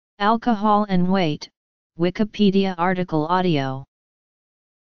Alcohol and weight, Wikipedia article audio.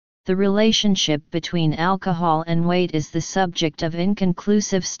 The relationship between alcohol and weight is the subject of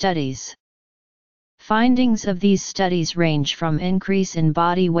inconclusive studies. Findings of these studies range from increase in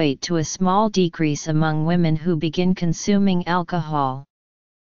body weight to a small decrease among women who begin consuming alcohol.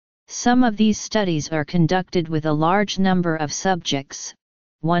 Some of these studies are conducted with a large number of subjects.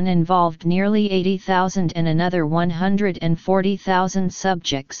 One involved nearly 80,000 and another 140,000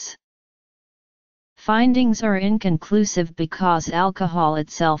 subjects. Findings are inconclusive because alcohol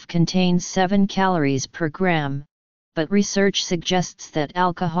itself contains 7 calories per gram, but research suggests that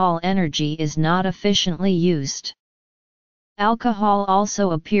alcohol energy is not efficiently used. Alcohol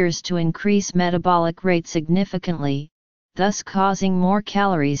also appears to increase metabolic rate significantly, thus causing more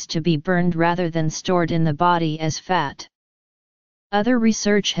calories to be burned rather than stored in the body as fat. Other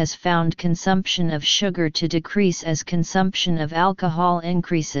research has found consumption of sugar to decrease as consumption of alcohol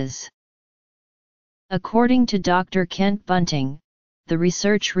increases. According to Dr. Kent Bunting, the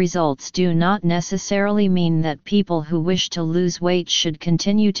research results do not necessarily mean that people who wish to lose weight should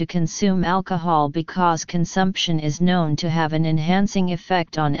continue to consume alcohol because consumption is known to have an enhancing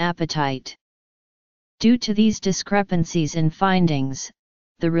effect on appetite. Due to these discrepancies in findings,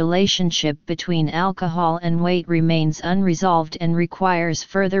 the relationship between alcohol and weight remains unresolved and requires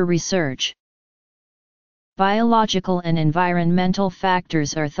further research. Biological and environmental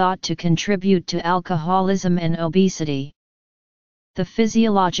factors are thought to contribute to alcoholism and obesity. The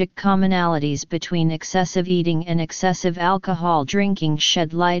physiologic commonalities between excessive eating and excessive alcohol drinking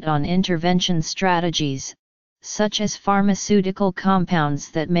shed light on intervention strategies, such as pharmaceutical compounds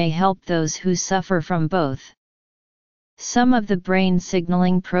that may help those who suffer from both. Some of the brain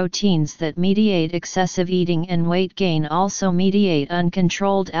signaling proteins that mediate excessive eating and weight gain also mediate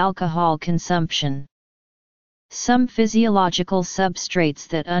uncontrolled alcohol consumption. Some physiological substrates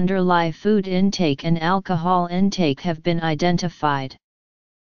that underlie food intake and alcohol intake have been identified.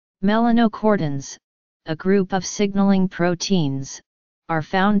 Melanocortins, a group of signaling proteins, are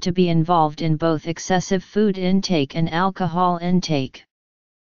found to be involved in both excessive food intake and alcohol intake.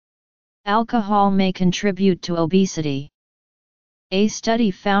 Alcohol may contribute to obesity. A study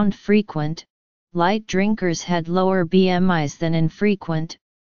found frequent, light drinkers had lower BMIs than infrequent,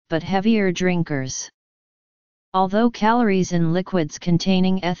 but heavier drinkers. Although calories in liquids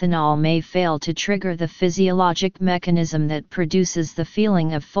containing ethanol may fail to trigger the physiologic mechanism that produces the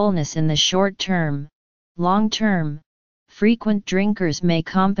feeling of fullness in the short term, long term, frequent drinkers may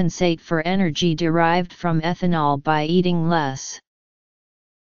compensate for energy derived from ethanol by eating less.